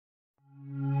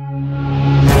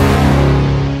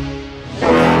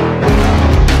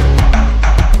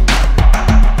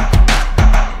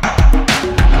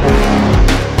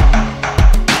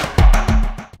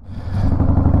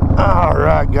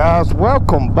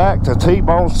welcome back to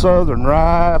T-Bone Southern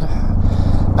Ride.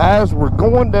 As we're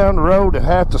going down the road at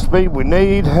half the speed we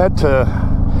need, had to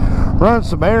run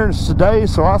some errands today,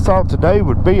 so I thought today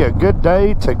would be a good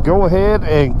day to go ahead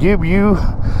and give you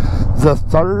the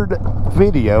third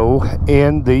video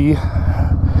in the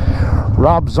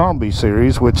Rob Zombie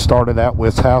series, which started out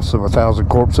with House of a Thousand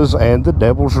Corpses and The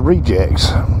Devil's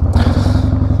Rejects.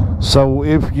 So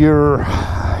if you're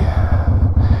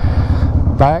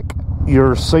back,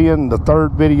 you're seeing the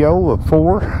third video of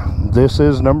 4. This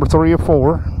is number 3 of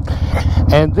 4.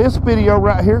 And this video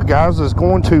right here, guys, is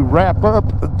going to wrap up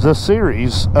the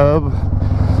series of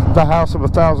The House of a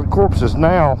Thousand Corpses.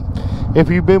 Now, if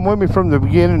you've been with me from the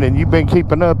beginning and you've been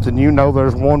keeping up, then you know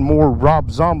there's one more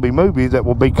Rob Zombie movie that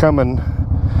will be coming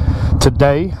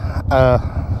today.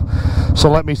 So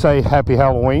let me say Happy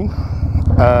Halloween.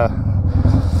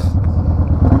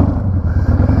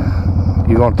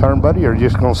 You gonna turn, buddy, or you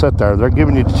just gonna sit there? They're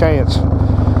giving you the chance.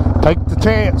 Take the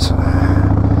chance.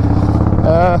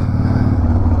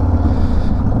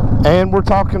 And we're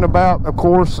talking about, of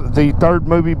course, the third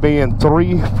movie being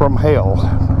 3 from Hell.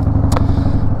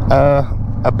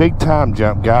 A big time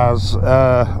jump, guys.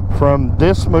 From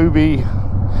this movie,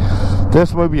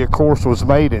 of course, was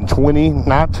made in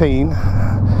 2019.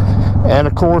 And,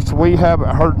 of course, we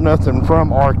haven't heard nothing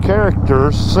from our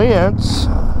characters since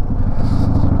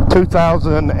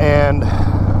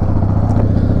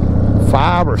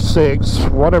 2005 or 6,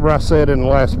 whatever I said in the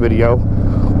last video.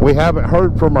 We haven't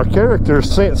heard from our characters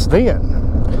since then.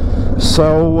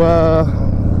 So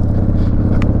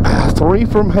 3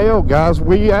 from Hell, guys.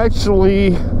 We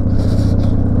actually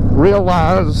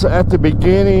realized at the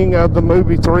beginning of the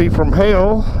movie 3 from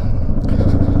Hell,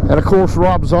 and of course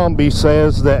Rob Zombie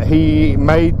says that he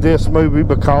made this movie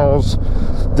because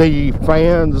the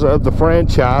fans of the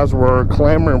franchise were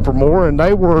clamoring for more, and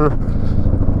they were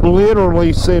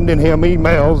literally sending him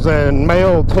emails and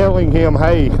mail telling him,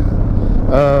 hey,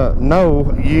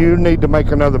 no, you need to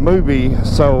make another movie,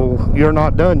 so you're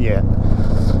not done yet.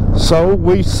 So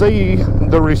we see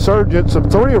the resurgence of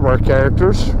 3 of our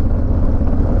characters,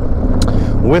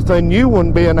 with a new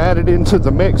one being added into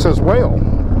the mix as well.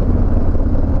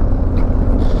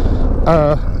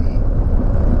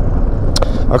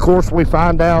 Of course, we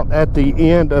find out at the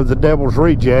end of The Devil's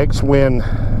Rejects, when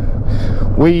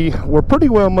we were pretty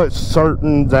well much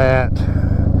certain that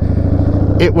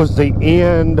it was the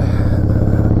end,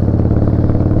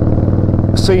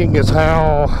 seeing as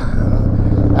how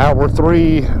our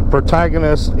 3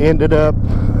 protagonists ended up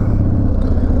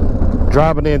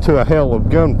driving into a hell of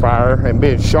gunfire and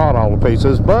being shot all to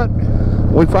pieces. But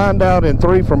we find out in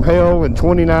 3 from Hell in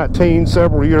 2019,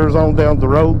 several years on down the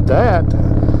road, that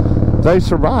they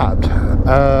survived.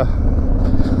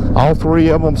 All 3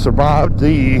 of them survived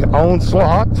the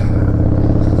onslaught,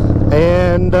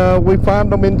 and we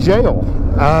find them in jail.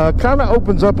 Kind of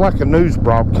opens up like a news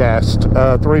broadcast,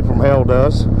 3 from Hell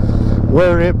does,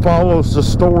 where it follows the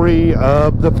story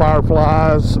of the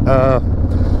Fireflies.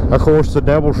 Of course, The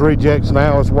Devil's Rejects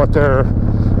now is what they're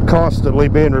constantly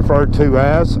being referred to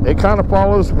as. It kind of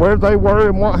follows where they were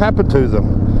and what happened to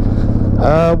them.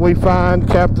 We find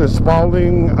Captain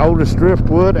Spaulding, Otis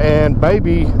Driftwood, and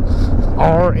Baby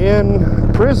are in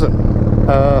prison,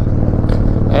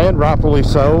 and rightfully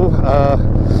so,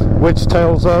 which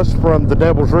tells us from The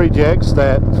Devil's Rejects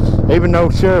that even though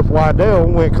Sheriff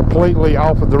Wydell went completely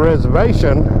off of the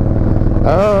reservation,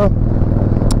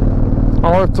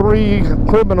 our 3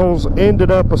 criminals ended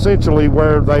up essentially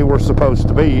where they were supposed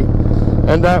to be,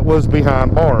 and that was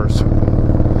behind bars.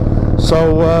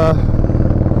 So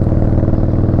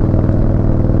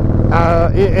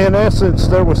in essence,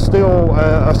 there was still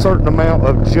a certain amount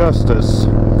of justice.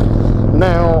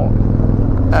 Now,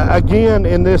 again,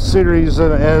 in this series,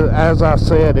 as I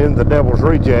said in The Devil's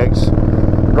Rejects,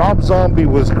 Rob Zombie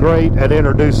was great at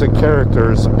introducing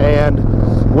characters, and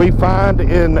we find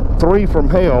in 3 from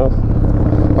Hell,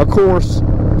 of course,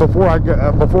 before I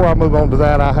move on to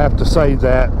that, I have to say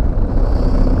that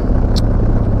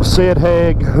Sid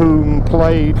Haig, whom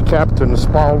played Captain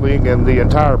Spaulding in the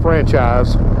entire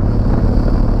franchise,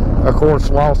 of course,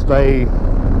 lost a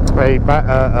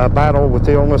battle with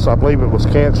illness. I believe it was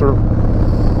cancer,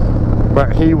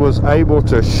 but he was able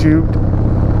to shoot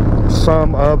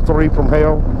some of 3 from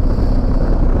Hell,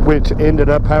 which ended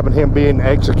up having him being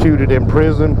executed in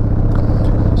prison.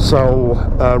 So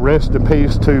rest in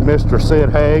peace to Mr. Sid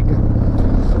Haig,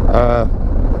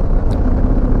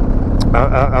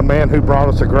 a man who brought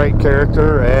us a great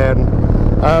character and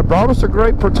brought us a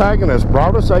great protagonist,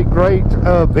 brought us a great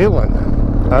villain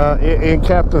in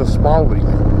Captain Spaulding.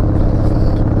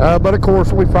 But of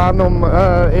course we find them,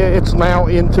 it's now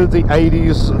into the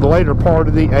 80s, the later part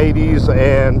of the 80s,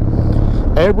 and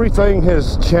everything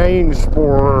has changed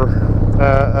for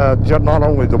not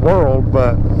only the world,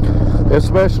 but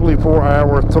especially for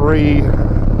our three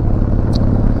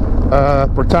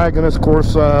protagonists. Of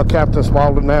course, Captain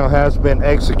Spaulding now has been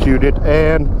executed,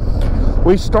 and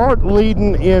we start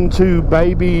leading into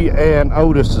Baby and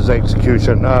Otis's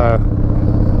execution.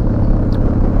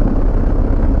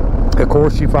 Of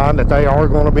course, you find that they are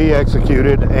going to be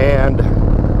executed, and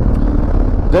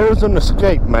there's an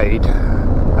escape made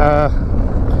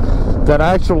that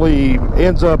actually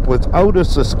ends up with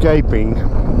Otis escaping,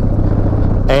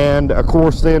 and of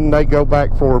course then they go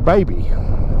back for Baby.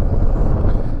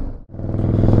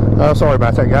 Sorry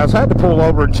about that, guys. I had to pull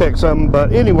over and check something,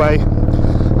 but anyway,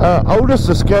 Otis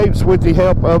escapes with the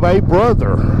help of a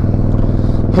brother,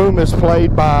 whom is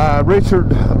played by Richard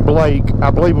Blake.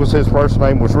 I believe was his first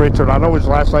name was Richard. I know his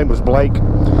last name was Blake.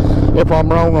 If I'm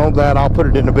wrong on that, I'll put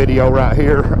it in the video right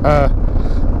here.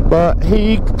 But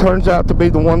he turns out to be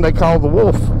the one they call the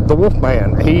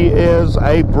Wolfman. He is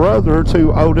a brother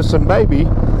to Otis and Baby.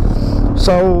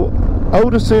 So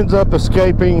Otis ends up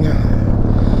escaping,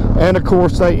 and of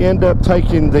course they end up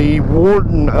taking the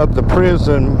warden of the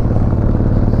prison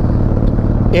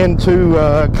into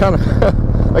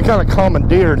they kind of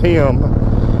commandeered him,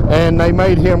 and they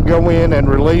made him go in and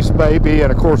release Baby,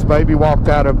 and of course Baby walked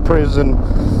out of prison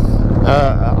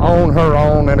on her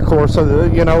own, and of course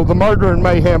you know, the murder and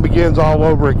mayhem begins all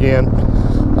over again.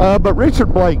 But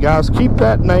Richard Blake, guys, keep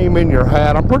that name in your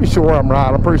hat. I'm pretty sure I'm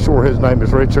right. I'm pretty sure his name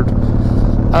is Richard.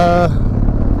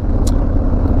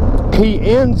 He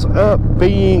ends up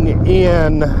being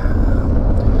in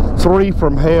Three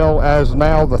from Hell as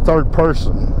now the third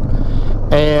person,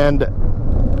 and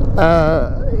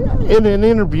in an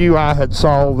interview I had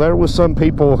saw, there was some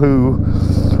people who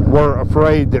were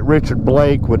afraid that Richard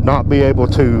Blake would not be able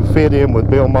to fit in with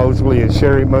Bill Moseley and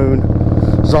Sherry Moon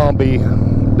Zombie,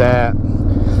 that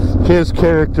his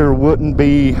character wouldn't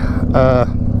be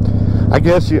I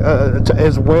guess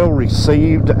as well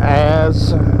received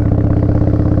as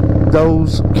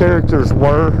those characters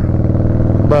were.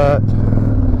 But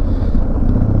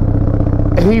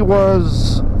he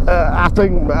was I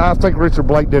think Richard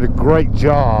Blake did a great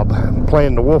job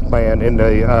playing the Wolfman in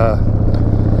the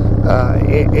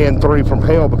in Three from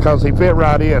Hell, because he fit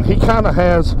right in. He kind of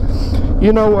has,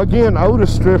 you know, again,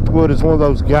 Otis Driftwood is one of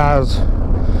those guys,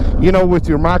 you know, with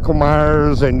your Michael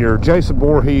Myers and your Jason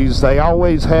Voorhees, they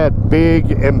always had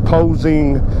big,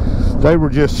 imposing, they were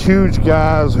just huge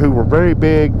guys who were very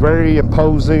big, very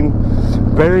imposing,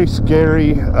 very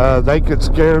scary. They could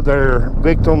scare their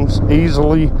victims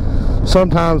easily,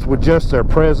 sometimes with just their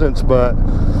presence. But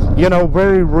you know,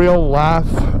 very real life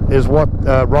is what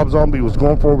Rob Zombie was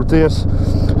going for with this.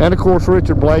 And of course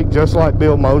Richard Blake, just like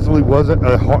Bill Moseley, wasn't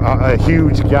a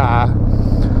huge guy,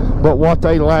 but what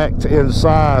they lacked in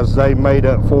size they made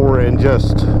up for in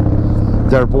just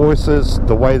their voices,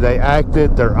 the way they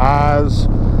acted, their eyes.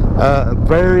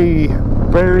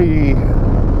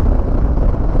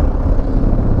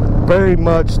 Very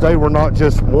much, they were not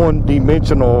just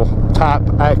one-dimensional type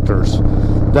actors.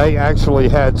 They actually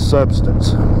had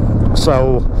substance.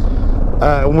 So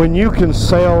when you can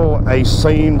sell a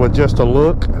scene with just a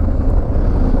look,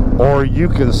 or you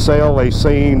can sell a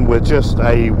scene with just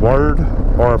a word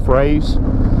or a phrase,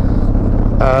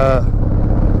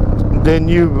 then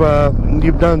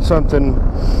you've done something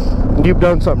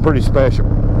pretty special.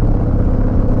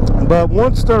 But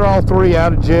once they're all three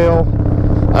out of jail,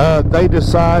 they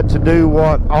decide to do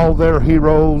what all their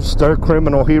heroes, their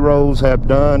criminal heroes, have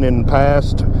done in the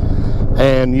past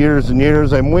and years.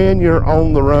 And when you're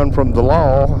on the run from the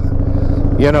law,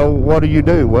 you know, what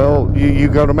do? Well, you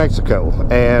go to Mexico.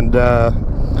 And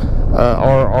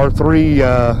our three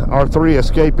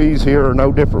escapees here are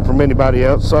no different from anybody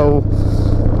else. So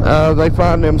they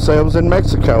find themselves in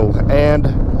Mexico, and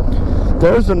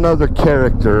there's another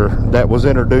character that was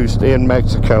introduced in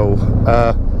Mexico,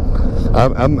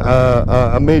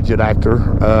 a midget actor.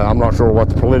 I'm not sure what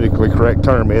the politically correct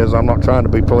term is. I'm not trying to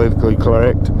be politically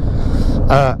correct.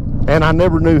 And I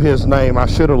never knew his name. I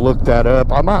should have looked that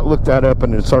up. I might look that up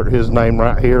and insert his name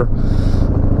right here.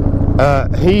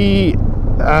 He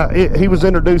was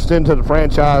introduced into the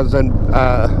franchise, and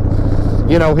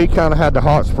you know, he kind of had the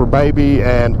hots for Baby,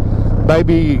 and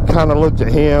Baby kind of looked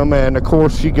at him, and of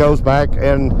course she goes back,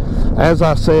 and as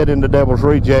I said in The Devil's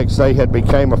Rejects, they had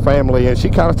became a family, and she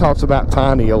kind of talks about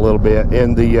Tiny a little bit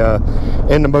in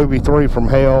the movie Three from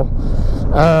Hell.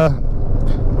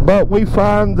 But we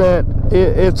find that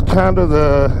it's kind of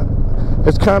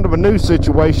a new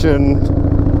situation,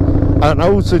 an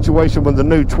old situation with a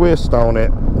new twist on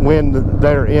it, when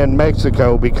they're in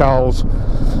Mexico, because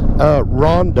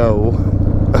Rondo,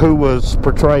 who was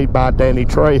portrayed by Danny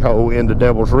Trejo in The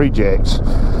Devil's Rejects,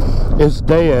 is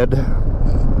dead,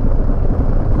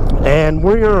 and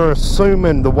we are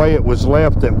assuming the way it was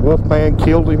left that Wolfman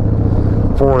killed him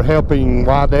for helping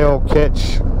Wydell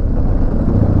catch,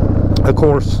 of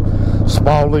course,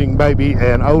 Spaulding, Baby,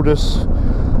 and Otis.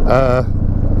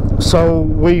 So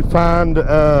we find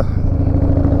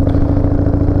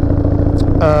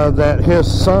that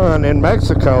his son in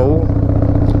Mexico,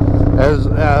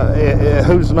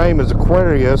 whose name is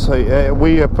Aquarius,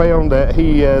 we have found that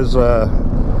he has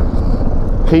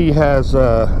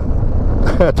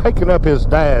taken up his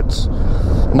dad's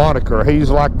moniker. He's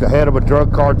like the head of a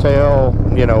drug cartel,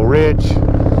 you know, rich,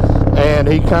 and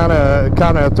he kind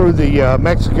of through the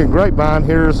Mexican grapevine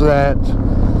hears that,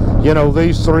 you know,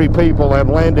 these three people have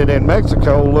landed in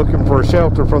Mexico looking for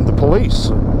shelter from the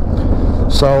police.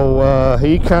 So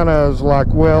he kind of is like,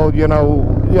 well, you know,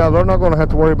 yeah, they're not going to have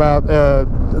to worry about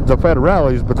the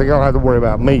federales, but they're going to have to worry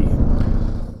about me.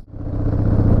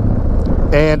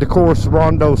 And of course,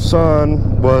 Rondo's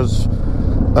son was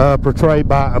portrayed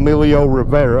by Emilio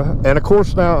Rivera. And of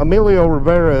course, now Emilio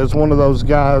Rivera is one of those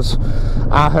guys,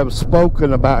 I have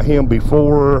spoken about him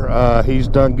before. He's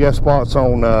done guest spots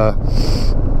on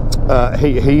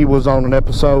he was on an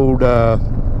episode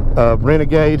of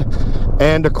Renegade,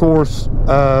 and of course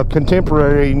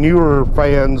contemporary newer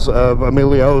fans of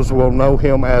Emilio's will know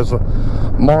him as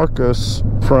Marcus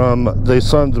from the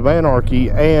Sons of Anarchy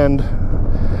and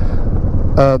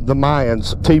the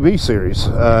Mayans TV series.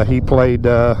 He played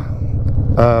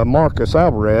Marcus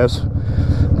Alvarez,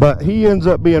 but he ends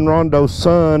up being Rondo's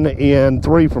son in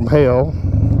Three from Hell.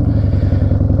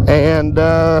 And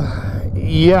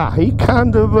yeah, he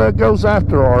kind of goes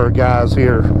after our guys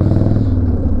here.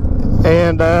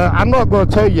 And I'm not going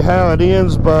to tell you how it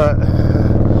ends, but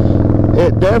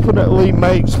it definitely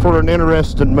makes for an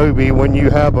interesting movie when you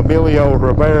have Emilio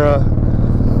Rivera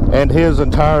and his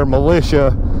entire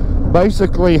militia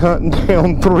basically hunting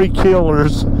down three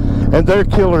killers, and they're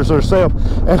killers themselves.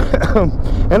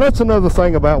 And that's another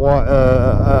thing about what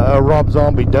Rob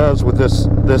Zombie does with this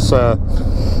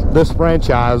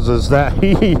franchise, is that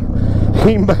he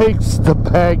makes the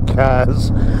bad guys,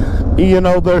 you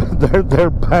know, they're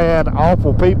bad,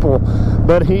 awful people,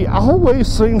 but he always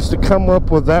seems to come up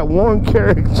with that one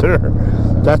character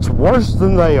that's worse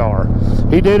than they are.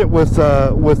 He did it with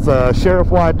Sheriff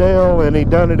Wydell, and he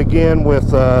done it again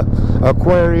with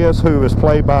Aquarius, who is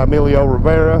played by Emilio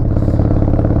Rivera.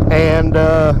 And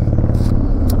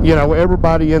you know,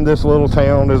 everybody in this little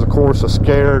town is, of course,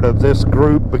 scared of this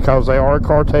group because they are a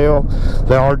cartel.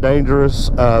 They are dangerous.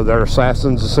 They're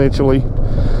assassins, essentially.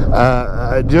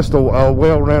 Just a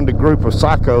well-rounded group of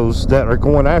psychos that are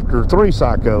going after three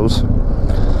psychos.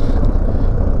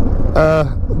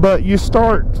 But you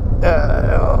start,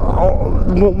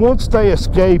 once they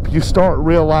escape, you start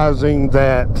realizing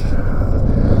that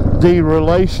the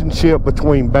relationship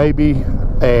between Baby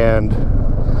and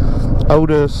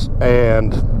Otis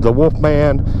and the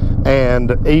Wolfman,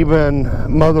 and even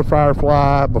Mother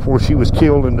Firefly before she was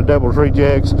killed in The Devil's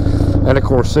Rejects, and of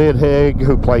course Sid Haig,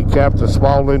 who played Captain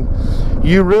Spaulding,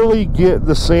 you really get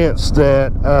the sense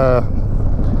that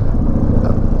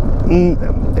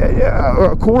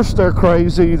of course they're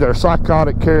crazy, they're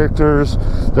psychotic characters,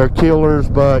 they're killers,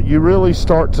 but you really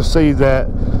start to see that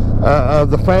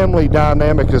the family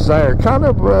dynamic is there, kind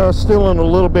of stealing a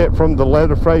little bit from the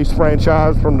Leatherface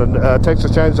franchise from the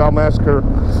Texas Chainsaw Massacre,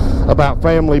 about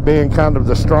family being kind of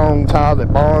the strong tie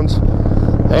that bonds.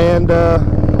 And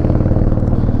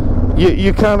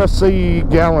you kind of see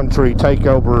gallantry take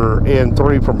over in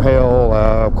Three from Hell.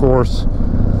 Of course,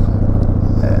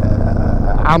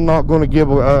 I'm not going to give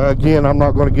again, I'm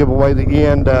not going to give away the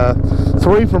end.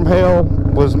 Three from Hell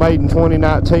was made in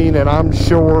 2019, and I'm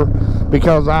sure,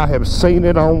 because I have seen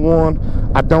it on one,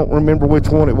 I don't remember which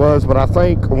one it was, but I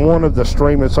think one of the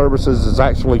streaming services is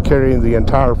actually carrying the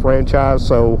entire franchise.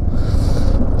 So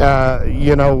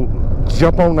you know,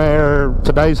 jump on there.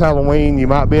 Today's Halloween, you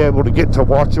might be able to get to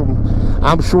watch them.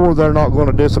 I'm sure they're not going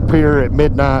to disappear at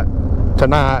midnight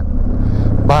tonight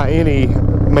by any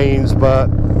means, but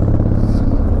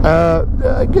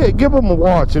give them a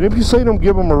watch, and if you've seen them,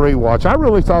 give them a rewatch. I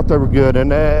really thought they were good,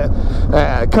 and it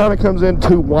kind of comes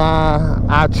into why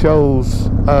I chose,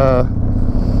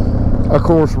 of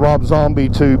course, Rob Zombie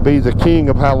to be the king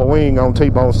of Halloween on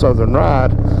T-Bone Southern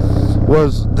Ride.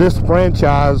 Was this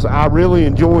franchise, I really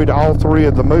enjoyed all three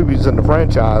of the movies in the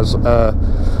franchise.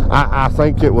 I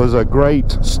think it was a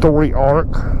great story arc.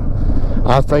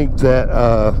 I think that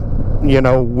you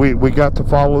know, we got to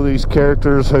follow these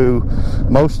characters who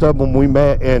most of them we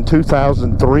met in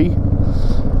 2003,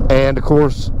 and of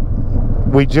course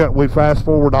we fast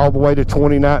forward all the way to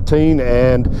 2019,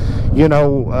 and you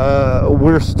know,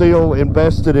 we're still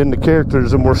invested in the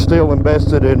characters, and we're still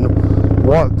invested in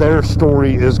what their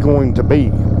story is going to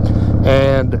be.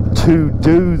 And to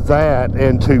do that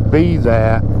and to be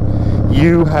that,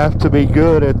 you have to be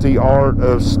good at the art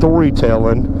of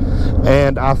storytelling,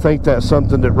 and I think that's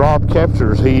something that Rob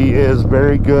captures. He is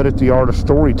very good at the art of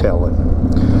storytelling.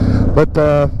 But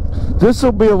this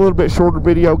will be a little bit shorter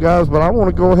video, guys, but I want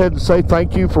to go ahead and say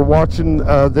thank you for watching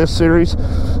this series.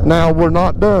 Now, we're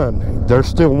not done. There's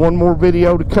still one more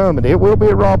video to come, and it will be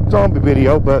a Rob Zombie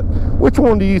video, but which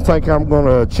one do you think I'm going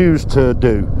to choose to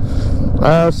do?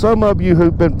 Some of you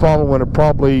who've been following have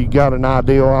probably got an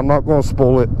idea. I'm not going to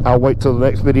spoil it. I'll wait till the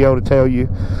next video to tell you.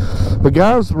 But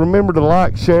guys, remember to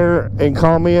like, share, and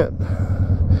comment.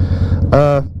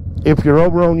 If you're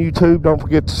over on YouTube, don't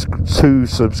forget to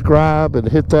subscribe and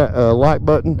hit that like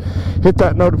button. Hit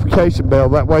that notification bell.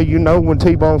 That way you know when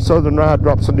T-Bone Southern Ride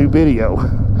drops a new video.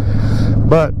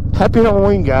 But happy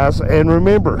Halloween, guys. And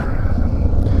remember,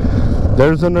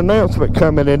 there's an announcement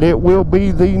coming, and it will be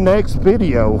the next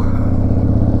video.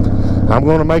 I'm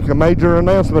going to make a major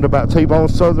announcement about T-Bone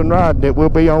Southern Ride, and it will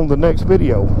be on the next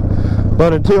video.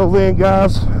 But until then,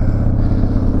 guys,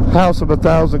 House of a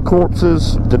Thousand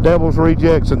Corpses, The Devil's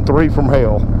Rejects, and Three from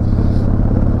Hell.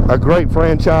 A great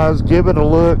franchise. Give it a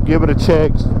look. Give it a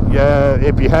check.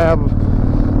 If you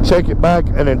have, check it back.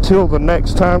 And until the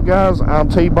next time, guys, I'm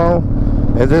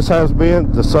T-Bone, and this has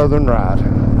been The Southern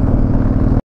Ride.